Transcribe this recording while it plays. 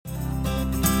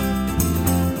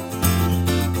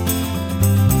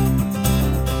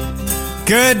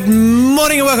Good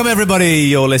morning and welcome everybody.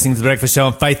 You're listening to The Breakfast Show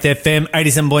on Faith FM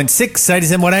 87.6,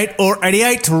 87.8 or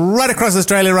 88 right across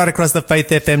Australia, right across the Faith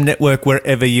FM network,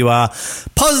 wherever you are.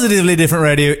 Positively Different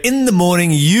Radio in the morning.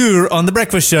 You're on The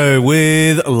Breakfast Show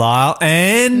with Lyle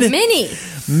and...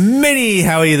 Minnie,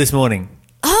 how are you this morning?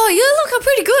 Oh, you look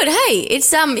pretty good. Hey,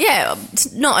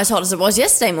 it's not as hot as it was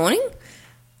yesterday morning.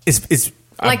 It's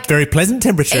like a very pleasant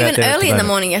temperature out there. Even early in the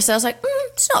morning yesterday, I was like,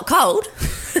 it's not cold.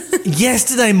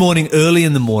 Yesterday morning, early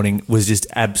in the morning, was just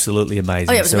absolutely amazing.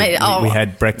 Oh, yeah, it was amazing. We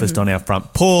had breakfast on our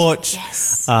front porch.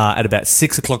 Yes. At about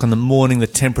 6 o'clock in the morning, the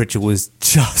temperature was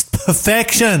just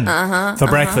perfection for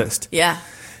breakfast. Yeah.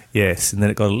 Yes, and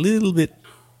then it got a little bit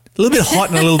hot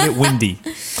and a little bit windy.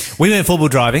 We went four-wheel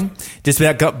driving, just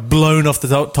about got blown off the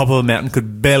top of a mountain,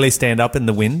 could barely stand up in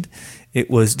the wind. It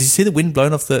was. Did you see the wind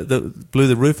blown off blew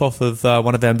the roof off of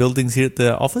one of our buildings here at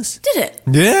the office? Did it?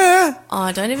 Yeah. Oh,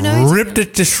 I don't even know. Ripped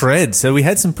it to shreds. So we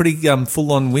had some pretty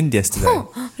full-on wind yesterday. Oh,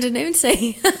 I didn't even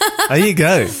see. There you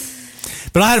go.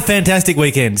 But I had a fantastic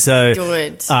weekend. So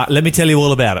good. Let me tell you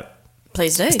all about it.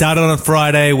 Please do. Started on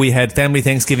Friday. We had family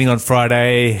Thanksgiving on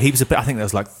Friday. Heaps of, I think there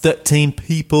was like 13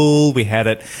 people. We had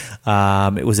it.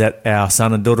 It was at our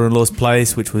son and daughter-in-law's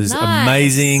place, which was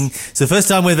amazing. It's the first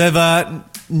time we've ever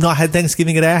not had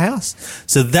Thanksgiving at our house.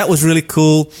 So that was really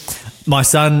cool. My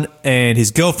son and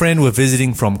his girlfriend were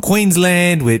visiting from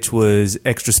Queensland, which was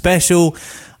extra special.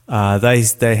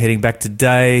 They're heading back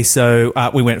today, so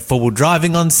we went four-wheel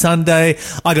driving on Sunday.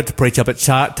 I got to preach up at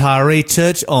Taree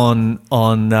Church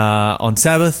on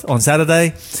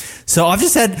Saturday. So I've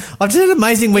just had an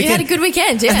amazing weekend. You had a good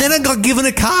weekend, yeah. And then I got given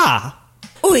a car.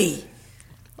 Oi!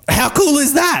 How cool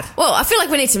is that? Well, I feel like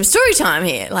we need some story time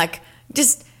here. Like,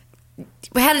 just.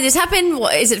 How did this happen?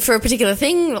 What, is it for a particular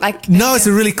thing? No, it's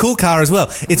a really cool car as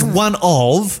well. It's one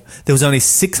of, there was only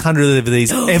 600 of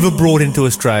these ever brought into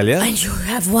Australia. And you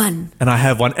have one. And I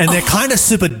have one. And they're kind of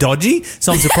super dodgy,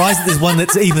 so I'm surprised that there's one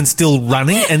that's even still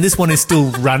running, and this one is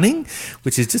still running,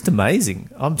 which is just amazing.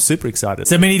 I'm super excited.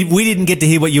 So, Minnie, we didn't get to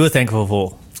hear what you were thankful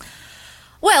for.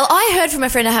 Well, I heard from a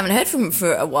friend I haven't heard from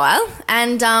for a while,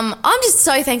 and I'm just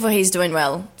so thankful he's doing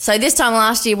well. So this time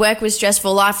last year, work was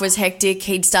stressful, life was hectic.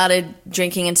 He'd started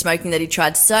drinking and smoking that he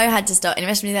tried so hard to stop. And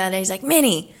he messaged me the other day, he's like,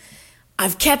 Minnie,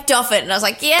 I've kept off it. And I was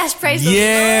like, yes, praise the Lord.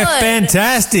 Yeah,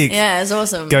 fantastic. Yeah, it's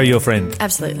awesome. Go your friend.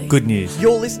 Absolutely. Good news.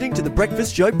 You're listening to The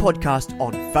Breakfast Show podcast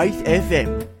on Faith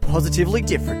FM. Positively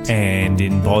different. And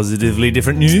in positively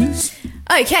different news...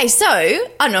 Okay, so I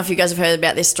don't know if you guys have heard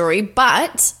about this story,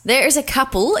 but there is a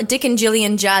couple, Dick and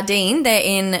Gillian Jardine. They're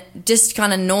in just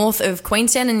kind of north of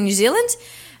Queenstown in New Zealand,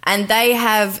 and they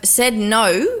have said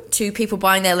no to people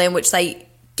buying their land, which they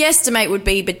guesstimate would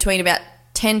be between about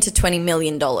 $10 to $20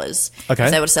 million. Okay. If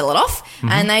they were to settle it off,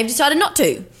 and they've decided not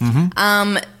to.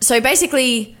 So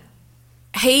basically...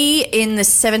 He, in the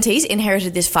 70s,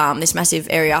 inherited this farm, this massive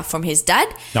area from his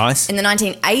dad. Nice. In the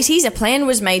 1980s, a plan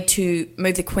was made to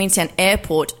move the Queenstown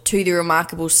Airport to the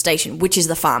Remarkable Station, which is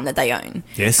the farm that they own.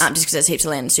 Yes. Just because there's heaps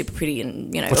of land, super pretty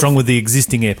and, you know. What's wrong with the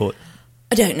existing airport?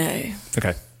 I don't know.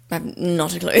 Okay. I have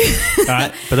not a clue. All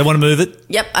right. But they want to move it?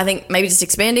 Yep. I think maybe just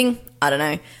expanding. I don't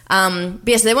know.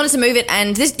 But yeah, so they wanted to move it,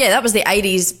 and that was the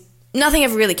 80s. Nothing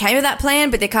ever really came of that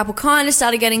plan, but the couple kind of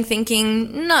started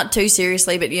thinking, not too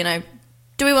seriously, but, you know,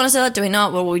 do we want to sell it? Do we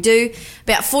not? What will we do?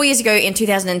 About 4 years ago in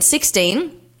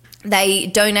 2016, they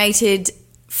donated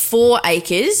 4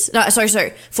 hectares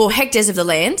of the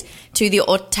land to the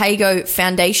Otago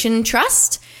Foundation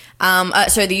Trust.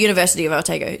 The University of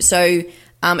Otago. So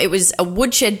it was a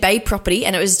Woodshed Bay property,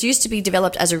 and it was used to be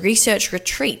developed as a research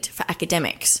retreat for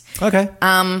academics. Okay.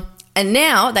 And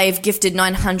now they've gifted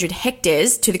 900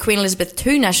 hectares to the Queen Elizabeth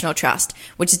II National Trust,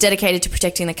 which is dedicated to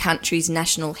protecting the country's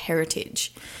national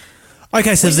heritage.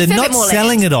 Okay, so they're not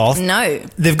selling it off. No.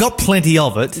 They've got plenty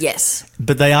of it. Yes.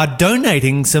 But they are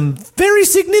donating some very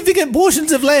significant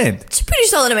portions of land. It's a pretty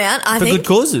solid amount, I think. For good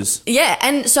causes. Yeah,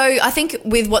 and so I think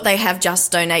with what they have just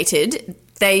donated,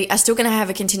 they are still going to have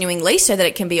a continuing lease so that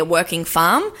it can be a working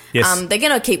farm. Yes. They're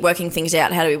going to keep working things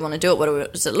out. How do we want to do it?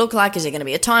 What does it look like? Is it going to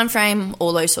be a time frame?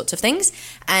 All those sorts of things.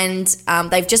 And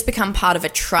they've just become part of a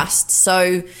trust.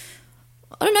 So...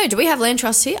 I don't know. Do we have land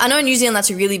trusts here? I know in New Zealand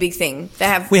that's a really big thing.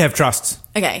 We have trusts.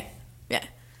 Okay. Yeah.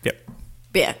 Yep.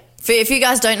 Yeah. If you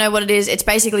guys don't know what it is, it's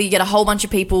basically you get a whole bunch of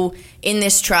people in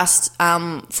this trust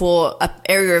for an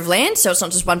area of land. So it's not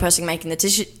just one person making the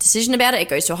decision about it. It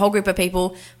goes to a whole group of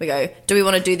people. We go, do we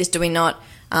want to do this? Do we not?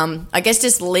 I guess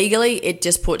just legally, it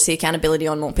just puts the accountability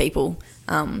on more people.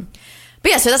 But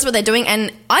yeah, so that's what they're doing.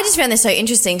 And I just found this so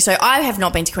interesting. So I have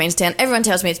not been to Queenstown. Everyone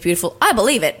tells me it's beautiful. I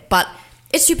believe it. But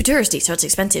it's super touristy, so it's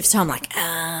expensive. So I'm like,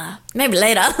 maybe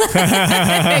later.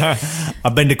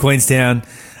 I've been to Queenstown,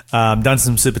 done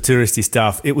some super touristy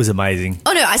stuff. It was amazing.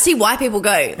 Oh no, I see why people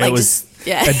go. Like, It was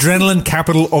yeah. adrenaline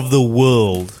capital of the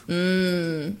world.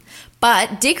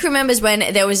 But Dick remembers when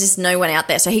there was just no one out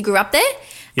there. So he grew up there.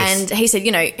 Yes. And he said,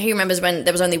 he remembers when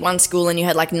there was only one school and you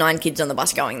had like 9 kids on the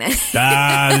bus going there.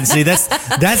 See, that's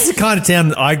the kind of town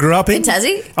that I grew up in. In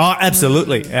Tassie? Oh,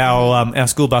 absolutely. Our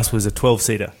school bus was a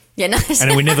 12-seater. Yeah, nice.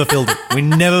 And we never filled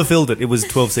it. It was a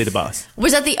 12-seater bus.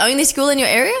 Was that the only school in your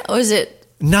area, or was it?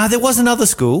 No, there was another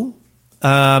school,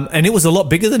 and it was a lot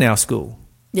bigger than our school.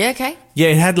 Yeah, okay. Yeah,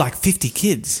 it had like 50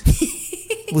 kids.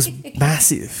 It was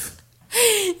massive.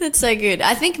 That's so good.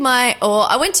 I think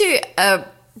I went to a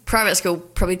private school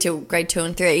probably till grade 2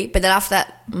 and 3, but then after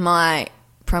that, my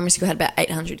primary school had about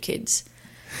 800 kids.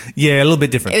 Yeah, a little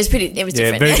bit different. It was different.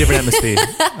 Yeah, very different atmosphere.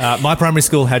 My primary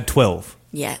school had 12.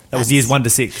 Yeah. That was years 1 to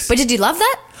 6. But did you love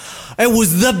that? It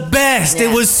was the best. Yeah.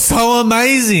 It was so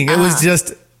amazing. It was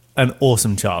just an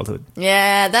awesome childhood.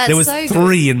 Yeah, that's There was so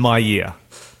 3 in my year.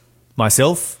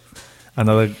 Myself,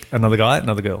 another guy,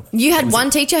 another girl. You had one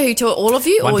teacher who taught all of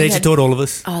you? One or teacher taught all of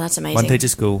us. Oh, that's amazing. One teacher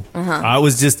school.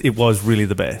 It was really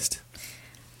the best.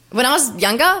 When I was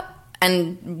younger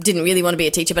and didn't really want to be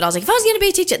a teacher, but I was like, if I was going to be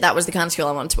a teacher, that was the kind of school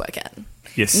I wanted to work at.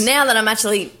 Yes. Now that I'm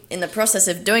actually in the process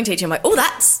of doing teaching, I'm like, oh,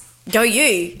 go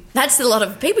you. That's a lot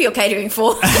of people you're catering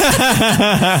for. But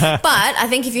I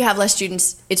think if you have less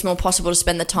students, it's more possible to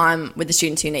spend the time with the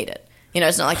students who need it.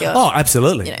 It's not like you're... Oh,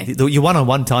 absolutely. Your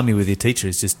one-on-one timing with your teacher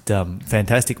is just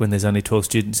fantastic when there's only 12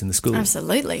 students in the school.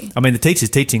 Absolutely. I mean, the teacher's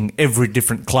teaching every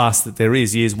different class that there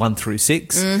is, years 1 through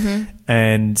 6. Mm-hmm.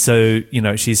 And so,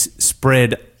 she's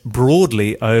spread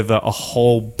broadly over a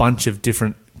whole bunch of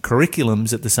different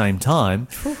curriculums at the same time.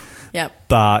 Yep.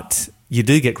 But you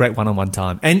do get great one-on-one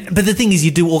time. But the thing is,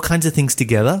 you do all kinds of things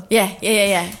together.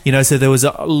 Yeah. So there was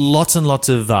lots and lots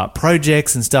of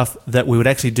projects and stuff that we would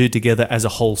actually do together as a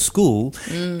whole school.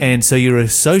 And so you're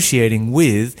associating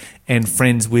with and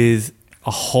friends with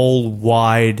a whole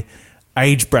wide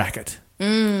age bracket.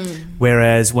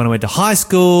 Whereas when I went to high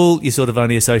school, you sort of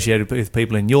only associated with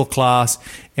people in your class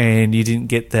and you didn't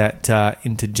get that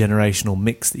intergenerational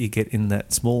mix that you get in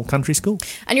that small country school.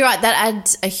 And you're right, that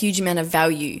adds a huge amount of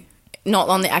value. Not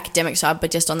on the academic side, but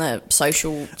just on the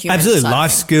social, human Absolutely, side. life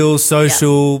skills,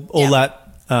 social, all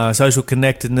that social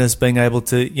connectedness, being able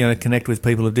to connect with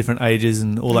people of different ages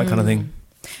and all that kind of thing.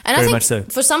 And Very I think much so.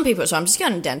 For some people, so I'm just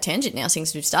going down tangent now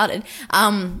since we've started.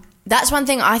 That's one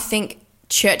thing I think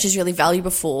churches really value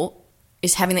before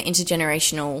is having the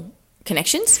intergenerational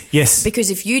connections. Yes. Because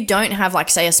if you don't have, like,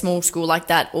 say, a small school like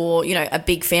that, or a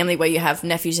big family where you have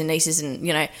nephews and nieces, and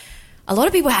a lot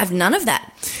of people have none of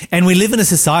that. And we live in a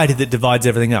society that divides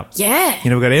everything up. Yeah.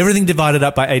 We've got everything divided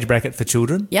up by age bracket for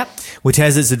children. Yep. Which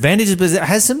has its advantages, but it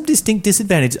has some distinct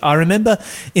disadvantages. I remember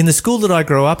in the school that I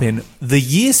grew up in, the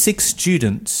year 6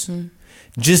 students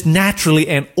just naturally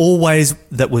and always,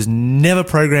 that was never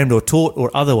programmed or taught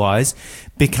or otherwise,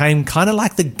 became kind of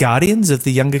like the guardians of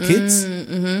the younger kids.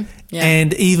 Yeah.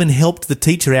 And even helped the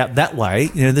teacher out that way.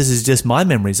 This is just my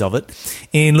memories of it,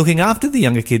 in looking after the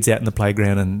younger kids out in the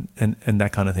playground and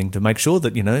that kind of thing, to make sure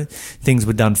that, things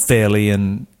were done fairly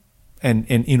and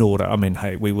in order. I mean,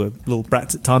 hey, we were little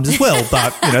brats at times as well,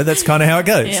 but, that's kind of how it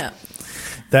goes. Yeah.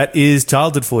 That is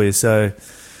childhood for you. So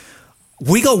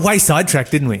we got way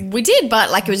sidetracked, didn't we? We did,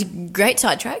 but it was a great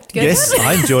sidetrack. Yes,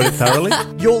 I enjoyed it thoroughly.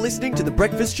 You're listening to the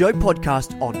Breakfast Show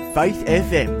podcast on Faith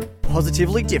FM.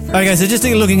 Positively different. Okay, so just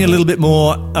looking a little bit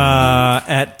more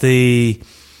at the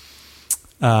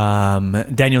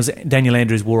Daniel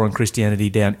Andrews' War on Christianity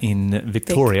down in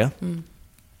Victoria.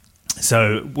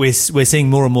 So we're seeing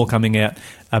more and more coming out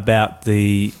about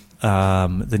the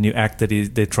new act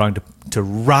that they're trying to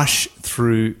rush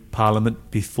through Parliament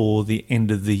before the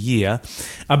end of the year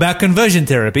about conversion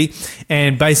therapy.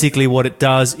 And basically what it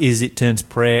does is it turns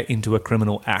prayer into a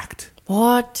criminal act.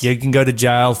 What? You can go to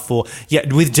jail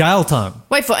with jail time.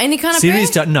 Wait, for any kind of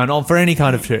Serious prayer? No, not for any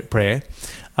kind of prayer.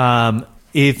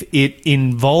 If it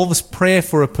involves prayer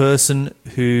for a person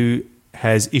who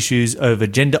has issues over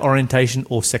gender orientation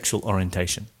or sexual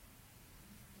orientation.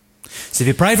 So if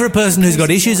you pray for a person who's got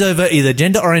issues over either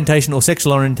gender orientation or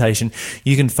sexual orientation,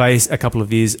 you can face a couple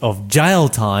of years of jail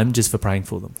time just for praying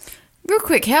for them. Real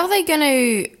quick, how are they going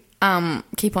to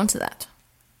keep on to that?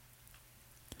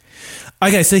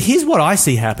 Okay, so here's what I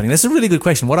see happening. That's a really good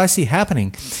question. What I see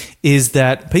happening is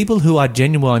that people who are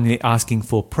genuinely asking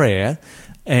for prayer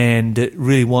and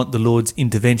really want the Lord's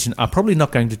intervention are probably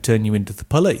not going to turn you into the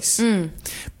police.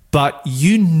 But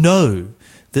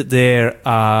that there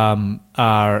are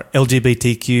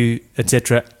LGBTQ,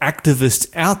 etc.,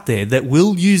 activists out there that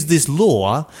will use this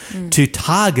law to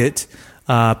target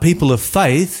people of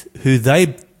faith who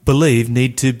they believe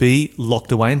need to be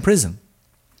locked away in prison.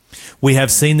 We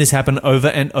have seen this happen over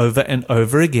and over and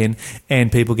over again,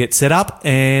 and people get set up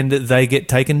and they get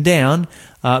taken down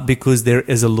because there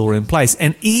is a law in place.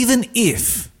 And even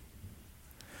if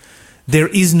there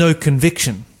is no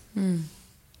conviction,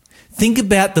 think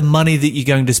about the money that you're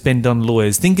going to spend on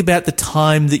lawyers. Think about the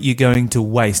time that you're going to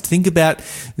waste. Think about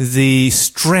the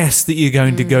stress that you're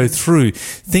going to go through.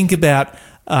 Think about,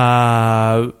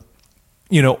 all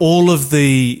of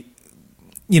the,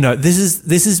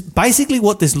 this is basically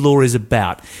what this law is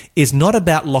about. It's not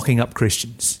about locking up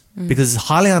Christians because it's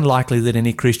highly unlikely that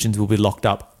any Christians will be locked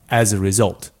up as a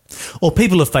result. Or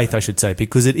people of faith, I should say,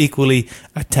 because it equally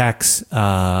attacks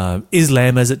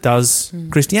Islam as it does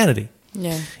Christianity.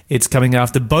 Yeah. It's coming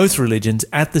after both religions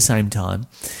at the same time.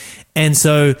 And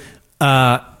so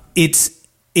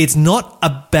it's not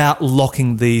about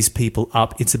locking these people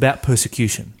up. It's about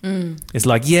persecution. It's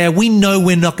like, yeah, we know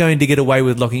we're not going to get away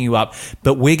with locking you up,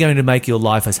 but we're going to make your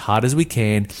life as hard as we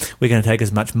can. We're going to take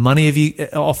as much money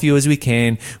off you as we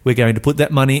can. We're going to put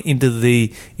that money into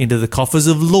the coffers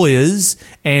of lawyers,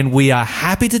 and we are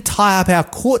happy to tie up our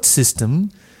court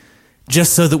system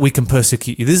just so that we can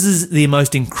persecute you. This is the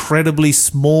most incredibly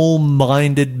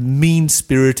small-minded,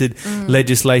 mean-spirited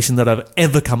legislation that I've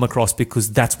ever come across, because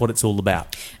that's what it's all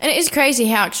about. And it is crazy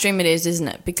how extreme it is, isn't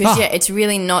it? Because, it's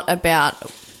really not about,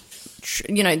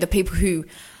 the people who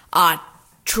are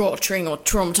torturing or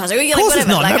traumatizing. Of course it's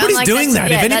not. Nobody's doing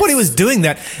that. If anybody was doing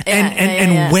that,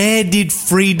 and where did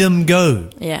freedom go?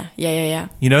 Yeah. Yeah.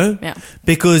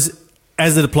 Because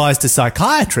as it applies to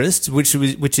psychiatrists, which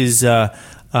is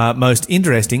most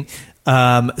interesting,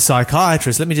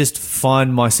 psychiatrists, let me just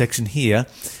find my section here.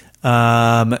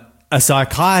 A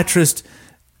psychiatrist,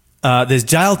 there's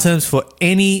jail terms for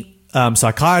any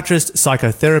psychiatrist,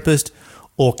 psychotherapist,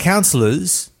 or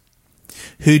counsellors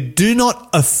who do not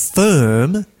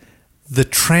affirm the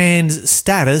trans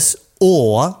status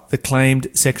or the claimed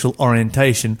sexual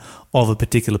orientation of a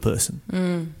particular person.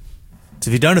 So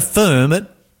if you don't affirm it,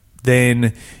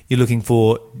 then you're looking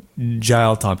for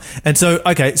jail time. And so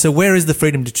where is the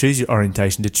freedom to choose your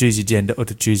orientation, to choose your gender, or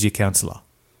to choose your counsellor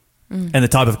and the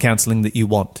type of counselling that you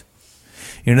want?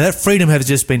 That freedom has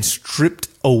just been stripped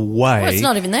away. Well, it's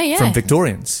not even there, from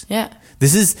Victorians. Yeah.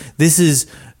 This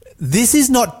is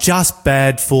not just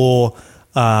bad for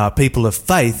people of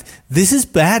faith. This is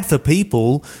bad for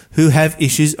people who have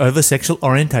issues over sexual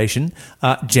orientation,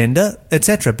 gender,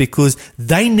 etc., because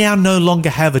they now no longer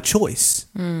have a choice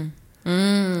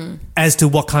as to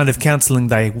what kind of counselling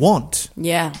they want.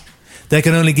 Yeah. They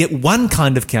can only get one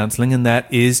kind of counselling, and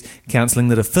that is counselling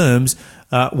that affirms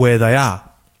where they are.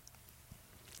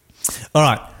 All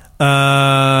right.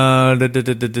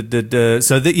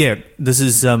 So this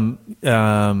is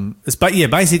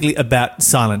basically about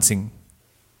silencing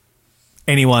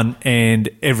anyone and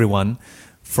everyone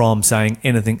from saying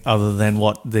anything other than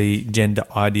what the gender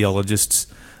ideologists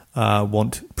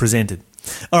want presented.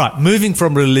 All right, moving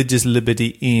from religious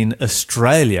liberty in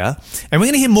Australia, and we're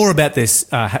going to hear more about this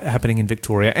happening in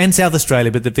Victoria and South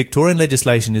Australia, but the Victorian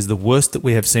legislation is the worst that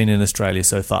we have seen in Australia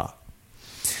so far.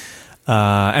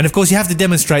 And of course, you have to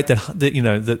demonstrate that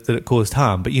it caused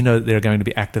harm, but that there are going to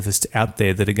be activists out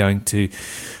there that are going to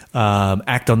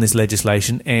act on this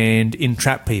legislation and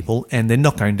entrap people, and they're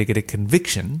not going to get a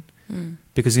conviction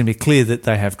because it's going to be clear that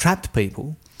they have trapped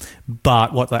people.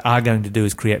 But what they are going to do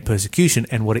is create persecution,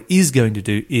 and what it is going to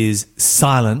do is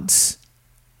silence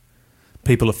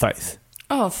people of faith.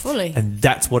 Oh, fully. And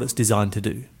that's what it's designed to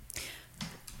do.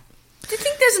 Do you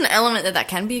think there's an element that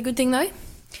can be a good thing, though?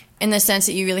 In the sense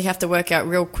that you really have to work out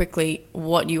real quickly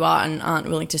what you are and aren't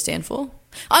willing to stand for?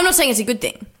 I'm not saying it's a good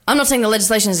thing. I'm not saying the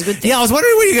legislation is a good thing. Yeah, I was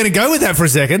wondering where you're going to go with that for a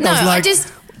second. No, I was like,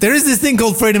 there is this thing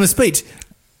called freedom of speech.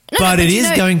 But it is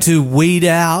going to weed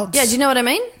out... Yeah, do you know what I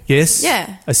mean? Yes.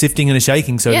 Yeah. A sifting and a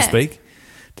shaking, so to speak.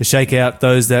 To shake out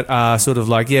those that are sort of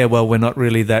like, we're not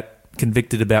really that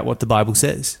convicted about what the Bible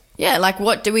says. Yeah, like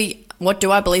what do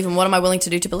I believe and what am I willing to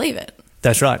do to believe it?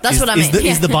 That's right. That's what I mean.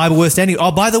 Is the Bible worth standing?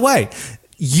 Oh, by the way,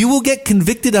 you will get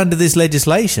convicted under this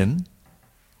legislation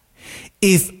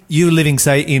if you're living,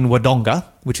 say, in Wodonga,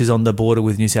 which is on the border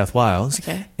with New South Wales,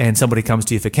 and somebody comes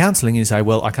to you for counselling, and you say,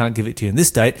 well, I can't give it to you in this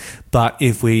state, but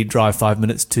if we drive 5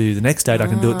 minutes to the next state, I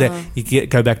can do it there. You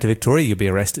go back to Victoria, you'll be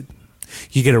arrested.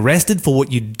 you get arrested for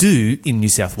what you do in New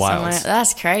South Wales.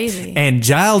 That's crazy. And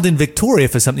jailed in Victoria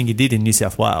for something you did in New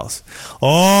South Wales.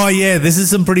 Oh, yeah, this is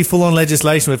some pretty full-on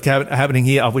legislation happening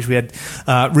here. I wish we had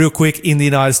real quick in the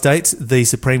United States. The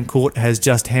Supreme Court has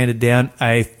just handed down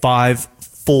a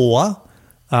 5-4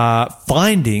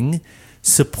 finding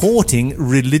supporting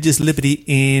religious liberty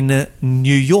in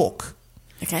New York.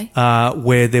 Okay.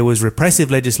 Where there was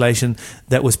repressive legislation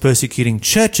that was persecuting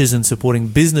churches and supporting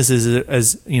businesses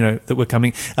as that were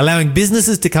coming, allowing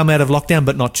businesses to come out of lockdown,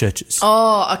 but not churches.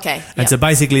 Oh, okay. And so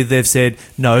basically they've said,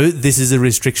 no, this is a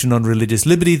restriction on religious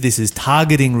liberty. This is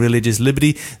targeting religious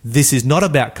liberty. This is not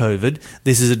about COVID.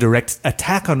 This is a direct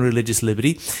attack on religious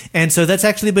liberty. And so that's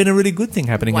actually been a really good thing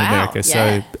happening in America.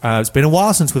 Yeah. So it's been a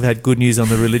while since we've had good news on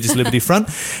the religious liberty front.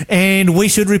 And we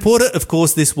should report it. Of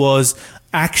course, this was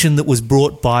action that was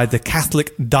brought by the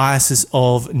Catholic Diocese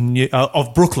of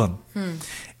Brooklyn.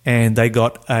 And they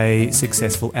got a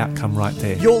successful outcome right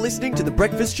there. You're listening to the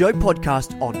Breakfast Show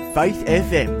podcast on Faith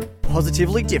FM.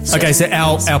 Positively different. Okay, so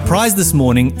our prize this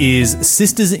morning is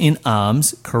Sisters in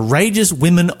Arms, Courageous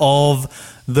Women of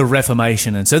the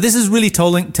Reformation. And so this is really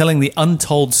telling the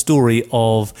untold story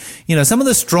of, some of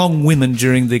the strong women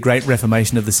during the Great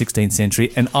Reformation of the 16th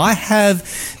century. And I have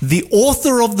the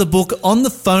author of the book on the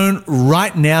phone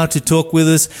right now to talk with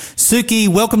us. Suki,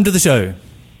 welcome to the show.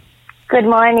 Good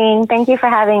morning. Thank you for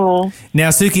having me. Now,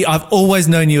 Suki, I've always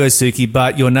known you as Suki,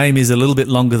 but your name is a little bit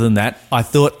longer than that. I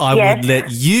thought I would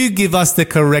let you give us the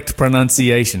correct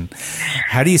pronunciation.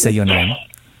 How do you say your name?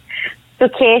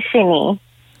 Sukeshini.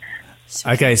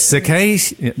 Okay,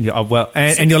 Sukesh. Well,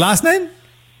 and your last name?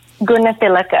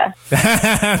 Gunathilaka.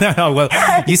 No, well,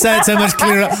 you say it so much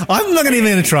clearer. I'm not even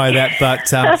going to try that,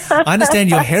 but I understand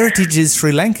your heritage is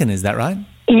Sri Lankan, is that right?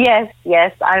 Yes.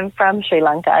 I'm from Sri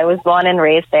Lanka. I was born and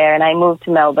raised there, and I moved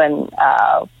to Melbourne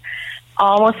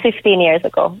almost 15 years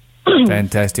ago.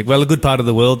 Fantastic. Well, a good part of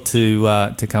the world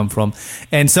to come from.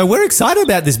 And so we're excited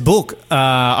about this book.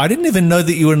 I didn't even know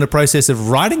that you were in the process of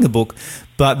writing a book,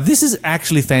 but this is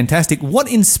actually fantastic.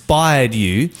 What inspired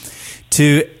you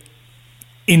to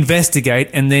investigate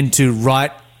and then to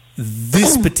write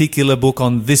this particular book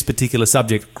on this particular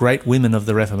subject, Great Women of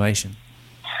the Reformation?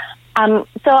 So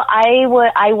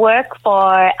I work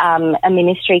for a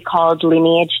ministry called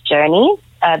Lineage Journey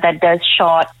that does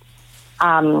short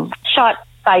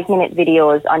 5-minute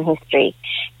videos on history.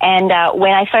 And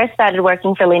when I first started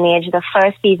working for Lineage, the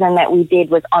first season that we did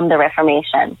was on the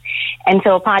Reformation. And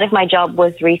so part of my job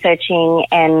was researching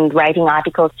and writing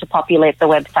articles to populate the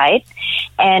website.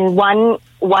 And one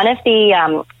of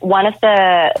the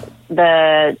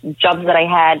jobs that I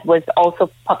had was also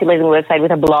populating the website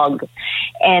with a blog.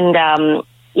 And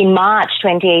in March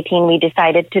 2018, we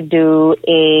decided to do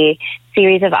a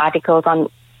series of articles on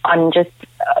just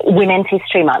Women's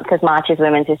History Month, because March is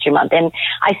Women's History Month. And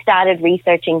I started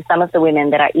researching some of the women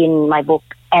that are in my book,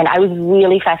 and I was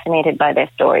really fascinated by their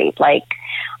stories.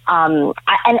 And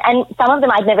some of them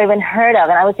I'd never even heard of.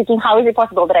 And I was thinking, how is it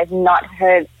possible that I've not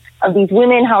heard of these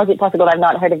women? How is it possible that I've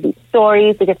not heard of these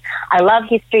stories? Because I love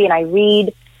history and I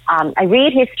read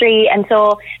history. And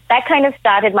so that kind of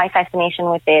started my fascination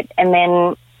with it. And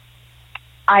then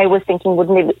I was thinking,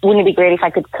 wouldn't it be great if I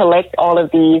could collect all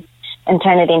of these and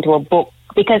turn it into a book?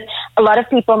 Because a lot of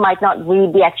people might not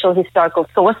read the actual historical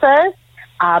sources.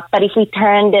 But if I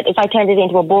turned it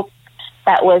into a book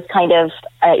that was kind of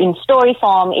in story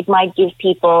form, it might give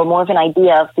people more of an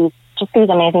idea of these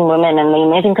amazing women and the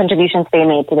amazing contributions they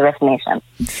made to the Reformation.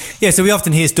 Yeah, so we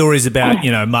often hear stories about,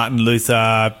 Martin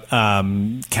Luther,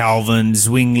 Calvin,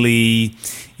 Zwingli,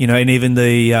 and even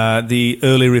the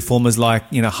early reformers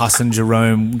like, Husson,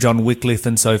 Jerome, John Wycliffe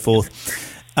and so forth.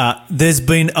 There's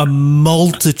been a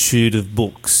multitude of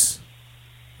books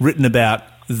written about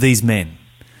these men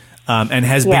and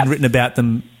has been written about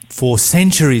them for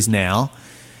centuries now.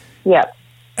 Yep.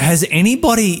 Has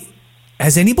anybody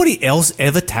else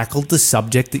ever tackled the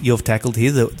subject that you've tackled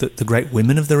here, the great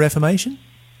women of the Reformation?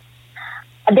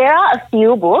 There are a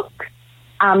few books,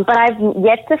 but I've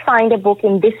yet to find a book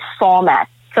in this format.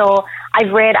 So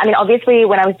I've read, obviously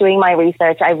when I was doing my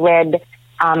research, I've read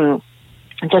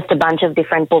just a bunch of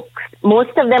different books.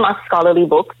 Most of them are scholarly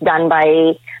books done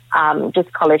by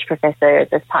just college professors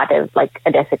as part of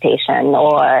a dissertation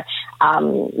or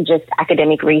just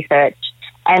academic research.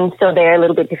 And so they're a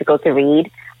little bit difficult to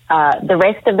read. The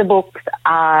rest of the books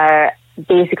are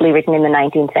basically written in the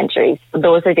 19th century.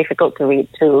 Those are difficult to read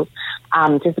too,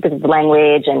 just because of the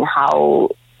language and how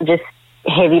just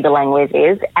heavy the language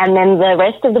is. And then the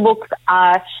rest of the books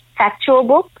are factual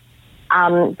books.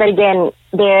 But again,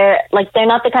 they're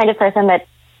not the kind of person that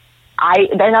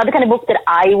they're not the kind of books that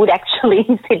I would actually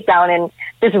sit down and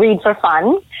just read for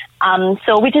fun.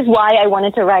 Which is why I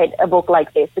wanted to write a book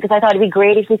like this, because I thought it'd be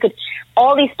great if we could,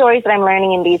 all these stories that I'm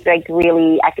learning in these like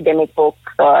really academic books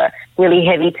or really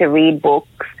heavy to read books,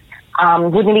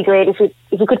 wouldn't it be great if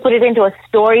we could put it into a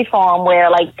story form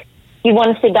where like you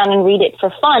want to sit down and read it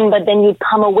for fun, but then you'd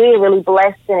come away really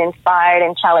blessed and inspired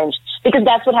and challenged, because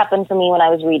that's what happened for me when I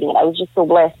was reading it. I was just so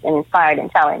blessed and inspired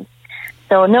and challenged.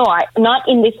 So no, not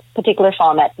in this particular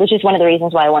format, which is one of the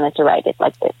reasons why I wanted to write it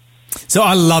like this. So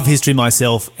I love history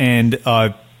myself, and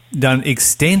I've done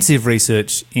extensive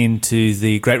research into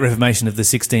the Great Reformation of the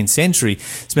 16th century.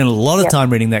 Spent a lot of time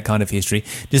reading that kind of history.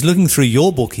 Just looking through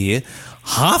your book here,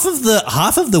 half of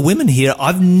the women here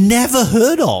I've never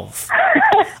heard of.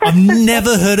 I've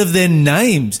never heard of their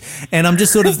names, and I'm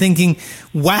just sort of thinking,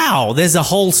 wow, there's a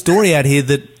whole story out here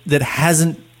that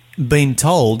hasn't been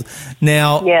told.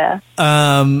 Now,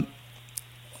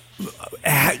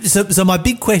 so my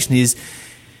big question is,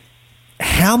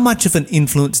 how much of an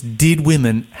influence did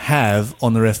women have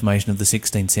on the Reformation of the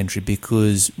 16th century?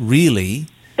 Because really,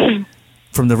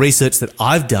 from the research that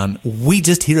I've done, we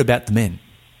just hear about the men.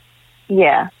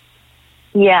 Yeah.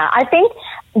 I think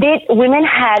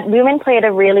women played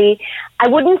a really, I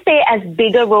wouldn't say as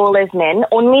big a role as men,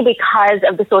 only because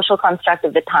of the social construct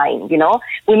of the time, you know.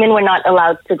 Women were not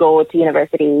allowed to go to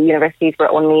university. Universities were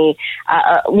only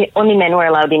men were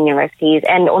allowed in universities,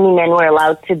 and only men were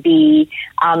allowed to be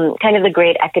kind of the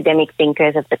great academic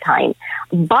thinkers of the time.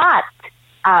 But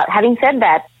having said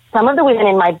that, some of the women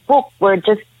in my book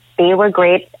they were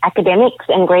great academics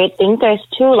and great thinkers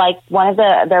too. Like one of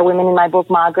the women in my book,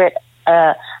 Margaret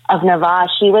of Navarre,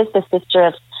 she was the sister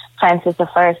of Francis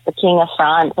I, the King of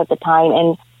France at the time,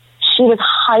 and she was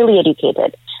highly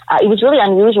educated. It was really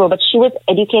unusual, but she was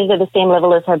educated at the same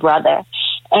level as her brother.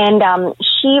 And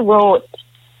she wrote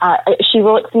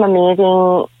some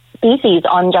amazing theses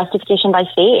on justification by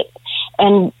faith.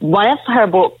 And one of her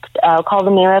books, called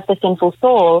The Mirror of the Sinful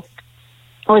Soul,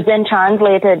 was then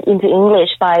translated into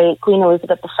English by Queen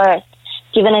Elizabeth I,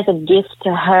 given as a gift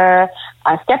to her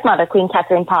stepmother, Queen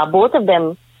Catherine Parr. Both of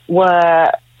them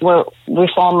were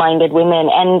reform-minded women,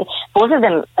 and both of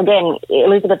them, again,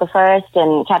 Elizabeth I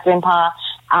and Catherine Parr,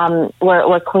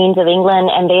 were queens of England,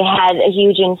 and they had a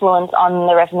huge influence on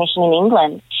the Reformation in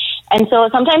England. And so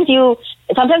sometimes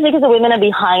because the women are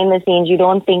behind the scenes, you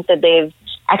don't think that they've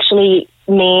actually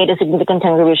made a significant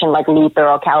contribution like Luther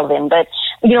or Calvin. But,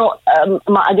 you know,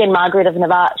 again, Margaret of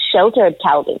Navarre sheltered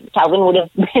Calvin. Calvin would have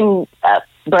been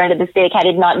burned at the stake had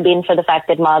it not been for the fact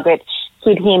that Margaret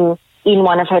hid him in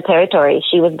one of her territories.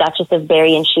 She was Duchess of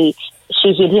Berry, and she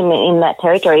hid him in that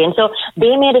territory. And so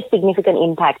they made a significant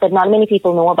impact that not many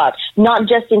people know about, not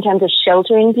just in terms of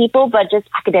sheltering people, but just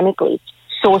academically,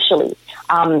 socially.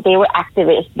 They were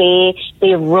activists.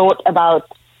 They wrote about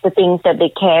the things that they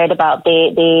cared about,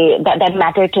 that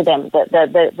mattered to them,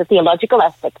 the theological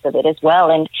aspects of it as well.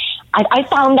 And I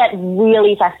found that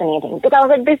really fascinating, because I was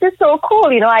like, this is so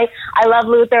cool. You know, I love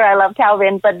Luther, I love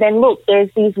Calvin, but then look,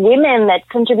 there's these women that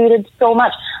contributed so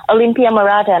much. Olympia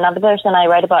Maratha, another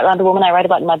woman I write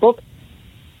about in my book,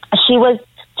 she was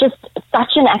just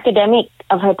such an academic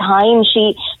of her time.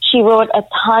 She wrote a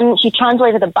ton. She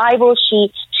translated the Bible. She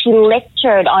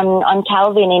lectured on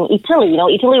Calvin in Italy. You know,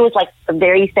 Italy was like the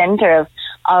very center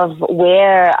of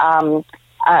where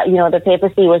the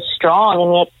papacy was strong,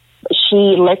 and yet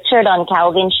she lectured on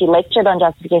Calvin. She lectured on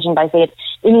justification by faith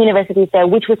in universities there,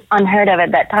 which was unheard of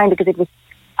at that time because it was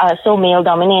so male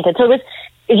dominated. So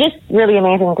it's just really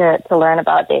amazing to learn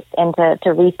about it and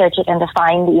to research it and to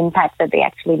find the impact that they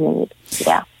actually made.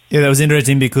 Yeah. Yeah, that was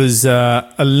interesting because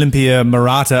Olympia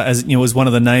Maratha, as you know, was one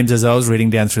of the names as I was reading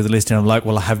down through the list, and I'm like,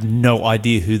 well, I have no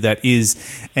idea who that is.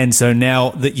 And so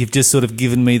now that you've just sort of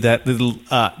given me that little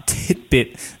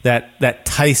tidbit, that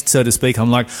taste, so to speak,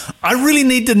 I'm like, I really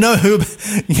need to know who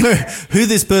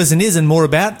this person is and more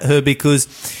about her, because,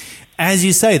 as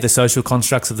you say, the social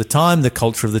constructs of the time, the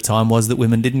culture of the time was that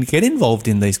women didn't get involved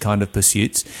in these kind of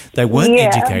pursuits. They weren't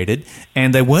educated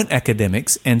and they weren't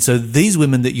academics. And so these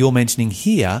women that you're mentioning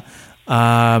here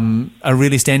are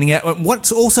really standing out.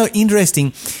 What's also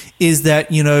interesting is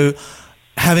that, you know,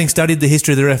 having studied the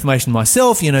history of the Reformation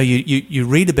myself, you know, you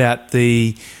read about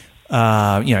the,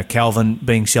 Calvin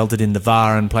being sheltered in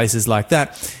Navarre and places like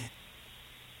that.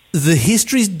 The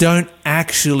histories don't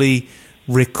actually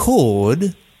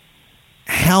record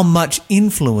how much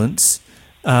influence,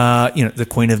 the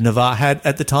Queen of Navarre had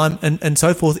at the time and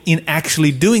so forth in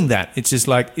actually doing that. It's just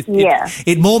like,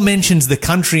 it more mentions the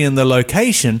country and the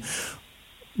location,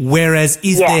 whereas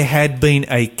if there had been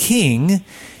a king,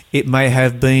 it may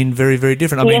have been very, very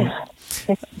different. I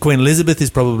mean, Queen Elizabeth is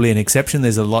probably an exception.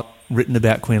 There's a lot written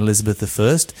about Queen Elizabeth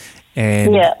I,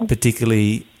 and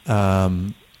particularly, her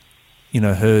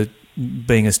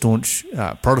being a staunch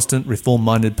Protestant,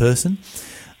 reform-minded person.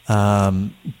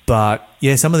 But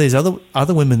yeah, some of these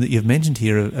other women that you've mentioned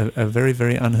here are very,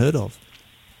 very unheard of.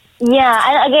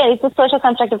 Yeah, and again, it's a social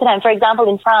construct of the time. For example,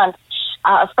 in France,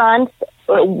 France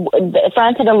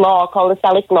had a law called the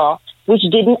Salic Law, which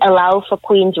didn't allow for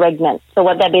queens regnant. So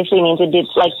what that basically means, it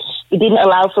didn't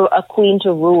allow for a queen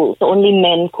to rule. So only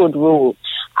men could rule.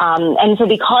 And so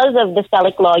because of the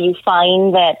Salic Law, you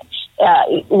find that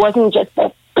it wasn't just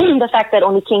the fact that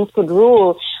only kings could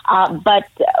rule, but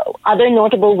other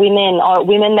notable women or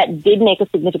women that did make a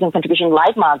significant contribution,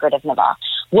 like Margaret of Navarre,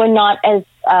 were not as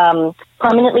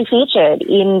prominently featured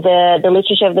in the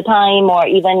literature of the time or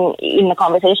even in the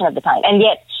conversation of the time. And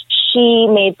yet she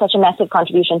made such a massive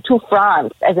contribution to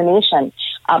France as a nation,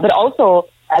 but also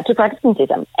to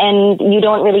Protestantism. And you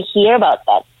don't really hear about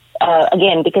that.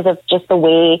 Again, because of just the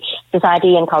way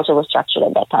society and culture was structured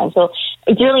at that time. So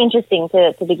it's really interesting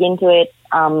to dig into it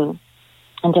and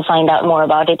to find out more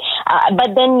about it.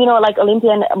 But then, like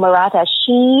Olympia Maratha,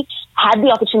 she had the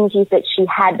opportunities that she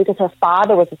had because her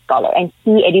father was a scholar and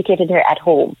he educated her at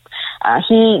home.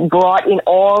 He brought in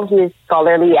all his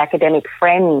scholarly academic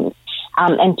friends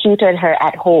and tutored her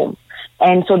at home.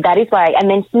 And so that is why, and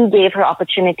then he gave her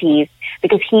opportunities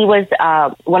because he was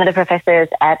one of the professors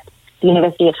at the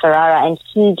University of Ferrara, and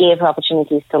he gave her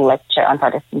opportunities to lecture on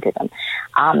Protestantism.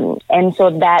 And so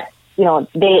that,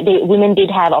 women did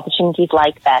have opportunities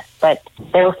like that, but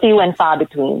they were few and far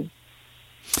between.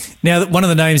 Now, one of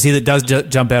the names here that does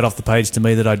jump out off the page to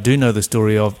me that I do know the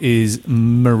story of is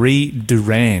Marie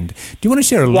Durand. Do you want to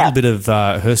share a little bit of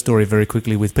her story very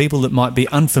quickly with people that might be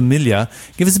unfamiliar?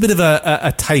 Give us a bit of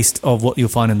a taste of what you'll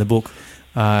find in the book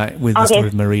with the story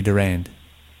of Marie Durand.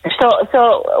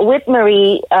 So with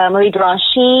Marie Durand,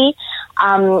 she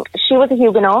was a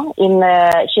Huguenot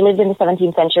she lived in the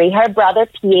 17th century. Her brother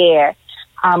Pierre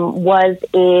was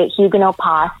a Huguenot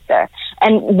pastor.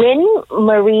 And when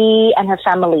Marie and her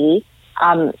family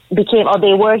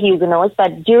they were Huguenots,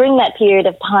 but during that period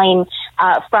of time,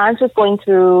 France was going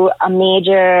through a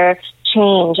major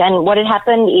change. And what had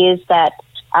happened is that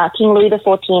King Louis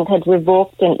XIV had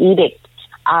revoked an edict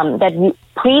that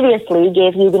previously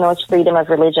gave Huguenots freedom of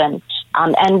religion.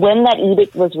 And when that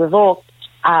edict was revoked,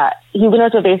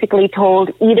 Huguenots were basically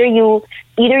told either you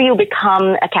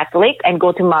become a Catholic and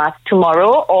go to Mass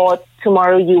tomorrow, or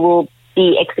tomorrow you will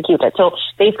be executed. So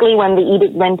basically when the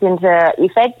edict went into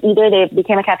effect, either they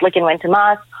became a Catholic and went to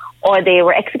Mass, or they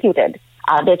were executed.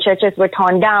 Their churches were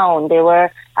torn down, they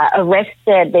were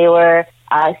arrested, they were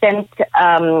sent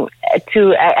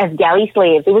as galley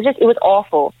slaves. It was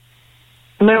awful.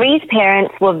 Marie's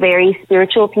parents were very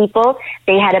spiritual people.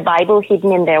 They had a Bible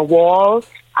hidden in their walls.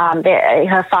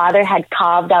 Her father had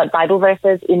carved out Bible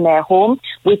verses in their home,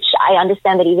 which I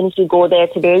understand that even if you go there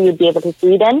today, you'd be able to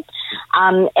see them.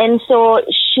 And so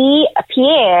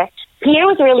Pierre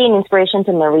was really an inspiration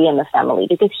to Marie and the family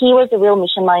because he was a real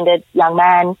mission-minded young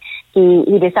man.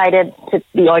 He decided to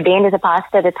be ordained as a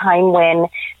pastor at a time when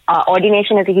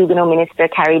ordination as a Huguenot minister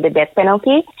carried the death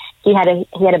penalty. He had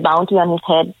a bounty on his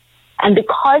head. And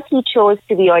because he chose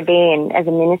to be ordained as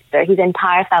a minister, his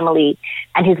entire family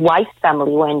and his wife's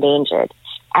family were endangered.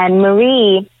 And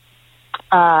Marie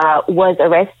was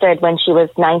arrested when she was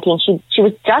 19. She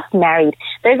was just married.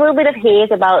 There's a little bit of haze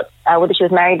about whether she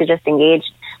was married or just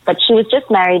engaged, but she was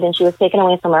just married and she was taken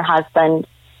away from her husband.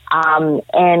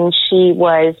 And she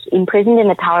was imprisoned in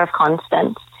the Tower of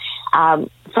Constance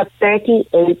for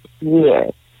 38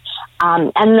 years.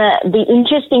 And the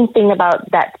interesting thing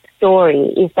about that story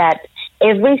is that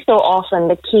every so often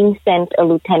the king sent a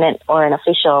lieutenant or an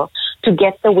official to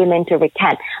get the women to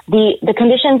recant. The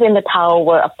conditions in the tower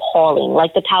were appalling.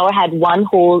 Like the tower had one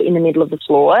hole in the middle of the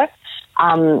floor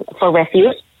for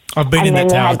refuse. I've been in that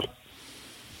tower.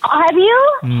 Have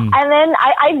you? And then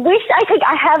I wish I could.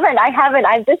 I haven't.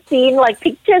 I've just seen like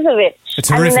pictures of it. It's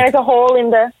horrific. And then there's a hole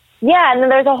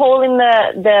in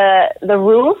the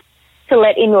roof to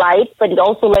let in light, but it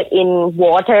also let in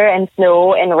water and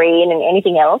snow and rain and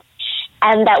anything else.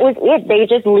 And that was it. They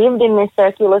just lived in this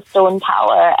circular stone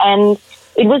tower, and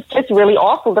it was just really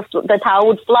awful. The tower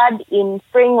would flood in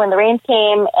spring when the rain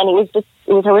came, and it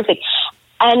was horrific.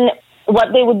 And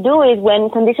what they would do is when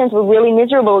conditions were really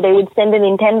miserable, they would send an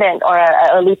intendant or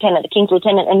a lieutenant, a king's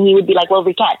lieutenant, and he would be like, well,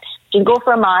 we can't. Just go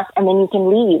for a mass and then you can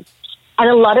leave. And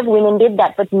a lot of women did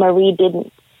that, but Marie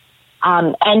didn't.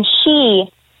 And she,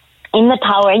 in the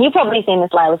tower, and you've probably seen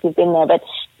this, Lila, if you've been there, but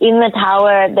in the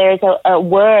tower, there's a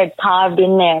word carved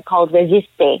in there called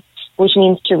resiste, which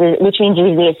means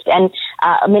resist. And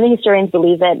many historians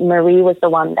believe that Marie was the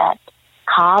one that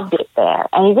carved it there.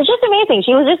 And it was just amazing.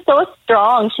 She was just so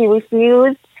strong. She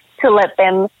refused to let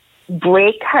them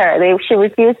break her. She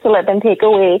refused to let them take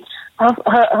away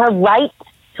her right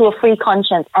to a free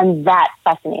conscience. And that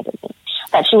fascinated me.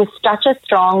 That she was such a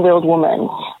strong-willed woman,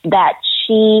 that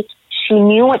she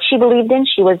knew what she believed in.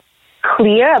 She was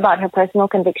clear about her personal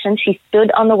convictions. She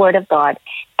stood on the word of God,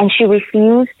 and she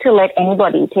refused to let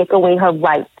anybody take away her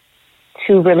right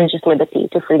to religious liberty,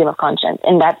 to freedom of conscience.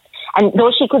 And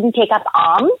though she couldn't take up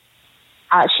arms,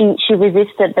 she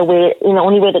resisted the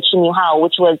only way that she knew how,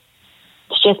 which was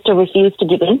just to refuse to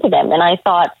give in to them. And I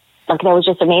thought, that was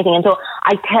just amazing. And so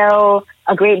I tell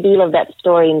a great deal of that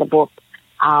story in the book.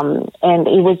 And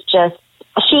it was just,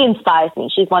 she inspires me.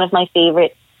 She's one of my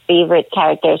favorite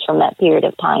characters from that period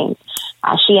of time.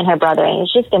 She and her brother. And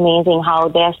it's just amazing how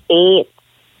their faith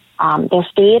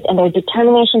and their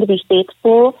determination to be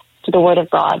faithful to the word of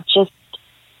God just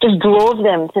drove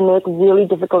them to make really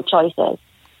difficult choices.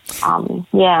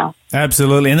 Yeah.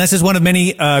 Absolutely. And that's just one of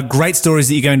many great stories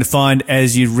that you're going to find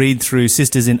as you read through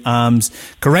Sisters in Arms,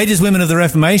 Courageous Women of the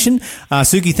Reformation.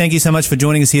 Suki, thank you so much for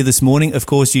joining us here this morning. Of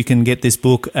course, you can get this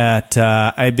book at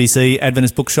ABC,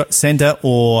 Adventist Book Centre,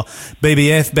 or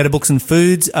BBF, Better Books and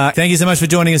Foods. Thank you so much for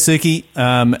joining us, Suki.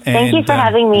 Thank you for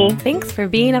having me. Thanks for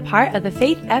being a part of the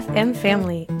Faith FM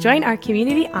family. Join our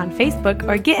community on Facebook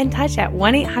or get in touch at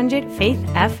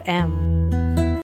 1-800-FAITH-FM.